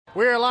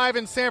We are live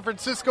in San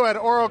Francisco at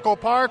Oracle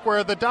Park,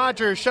 where the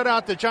Dodgers shut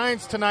out the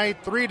Giants tonight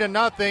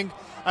 3-0.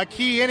 A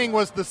key inning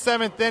was the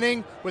 7th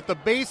inning with the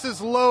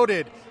bases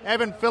loaded.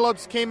 Evan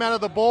Phillips came out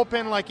of the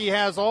bullpen like he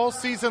has all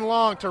season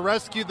long to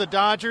rescue the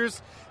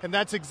Dodgers, and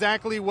that's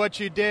exactly what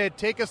you did.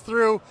 Take us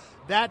through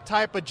that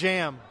type of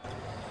jam.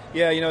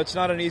 Yeah, it's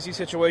not an easy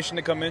situation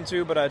to come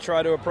into, but I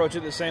try to approach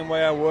it the same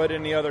way I would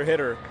any other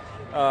hitter.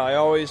 I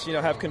always,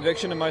 have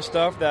conviction in my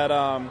stuff that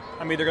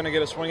I'm either going to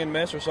get a swing and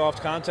miss or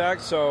soft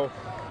contact, so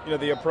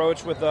the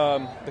approach with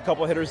the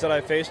couple of hitters that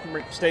I faced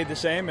stayed the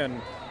same, and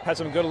had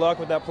some good luck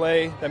with that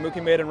play that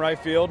Mookie made in right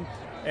field,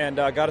 and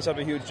got us up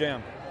a huge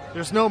jam.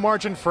 There's no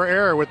margin for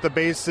error with the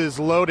bases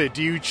loaded.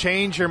 Do you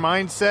change your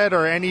mindset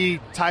or any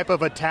type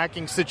of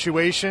attacking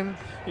situation?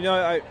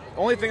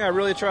 Only thing I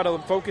really try to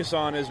focus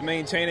on is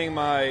maintaining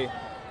my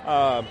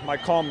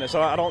calmness.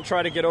 I don't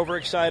try to get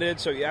overexcited,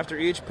 so after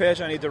each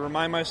pitch I need to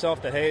remind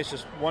myself that, hey, it's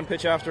just one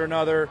pitch after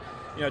another.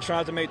 Try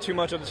not to make too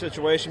much of the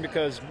situation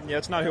because,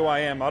 it's not who I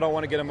am. I don't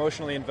want to get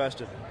emotionally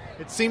invested.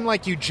 It seemed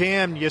like you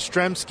jammed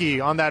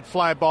Yastrzemski on that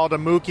fly ball to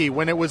Mookie.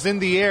 When it was in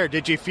the air,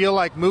 did you feel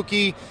like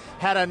Mookie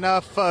had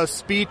enough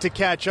speed to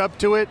catch up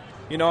to it?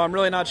 I'm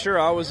really not sure.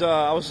 I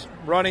was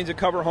running to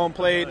cover home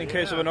plate in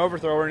case of an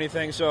overthrow or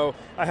anything, so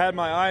I had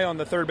my eye on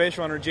the third base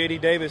runner, J.D.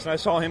 Davis, and I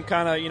saw him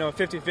kind of,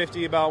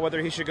 50-50 about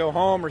whether he should go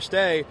home or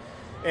stay.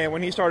 And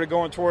when he started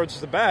going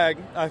towards the bag,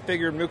 I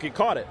figured Mookie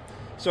caught it.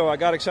 So I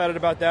got excited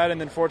about that, and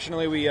then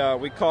fortunately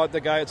we caught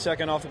the guy at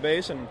second off the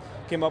base and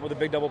came up with a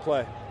big double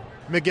play.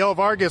 Miguel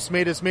Vargas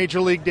made his major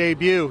league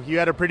debut. You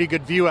had a pretty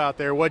good view out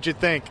there. What'd you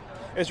think?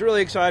 It's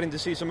really exciting to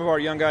see some of our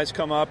young guys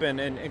come up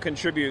and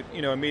contribute,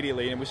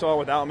 immediately. And we saw it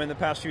with Outman the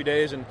past few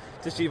days, and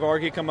to see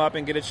Vargy come up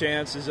and get a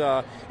chance is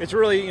it's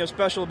really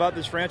special about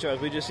this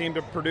franchise. We just seem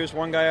to produce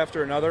one guy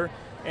after another.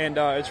 And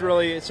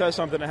it says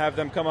something to have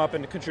them come up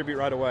and contribute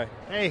right away.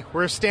 Hey,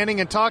 we're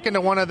standing and talking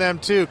to one of them,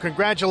 too.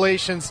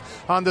 Congratulations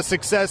on the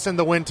success and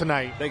the win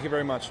tonight. Thank you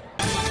very much.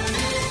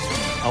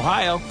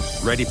 Ohio,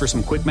 ready for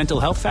some quick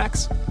mental health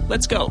facts?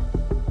 Let's go.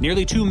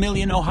 Nearly 2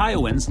 million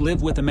Ohioans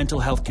live with a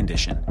mental health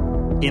condition.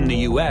 In the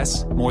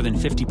U.S., more than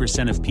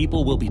 50% of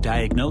people will be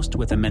diagnosed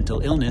with a mental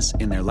illness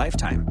in their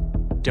lifetime.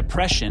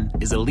 Depression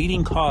is a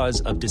leading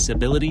cause of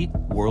disability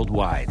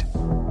worldwide.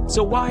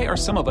 So why are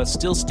some of us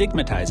still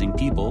stigmatizing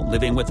people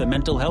living with a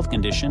mental health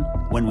condition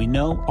when we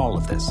know all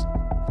of this?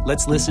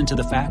 Let's listen to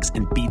the facts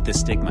and beat the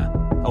stigma.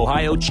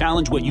 Ohio,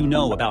 challenge what you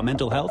know about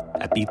mental health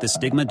at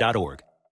beatthestigma.org.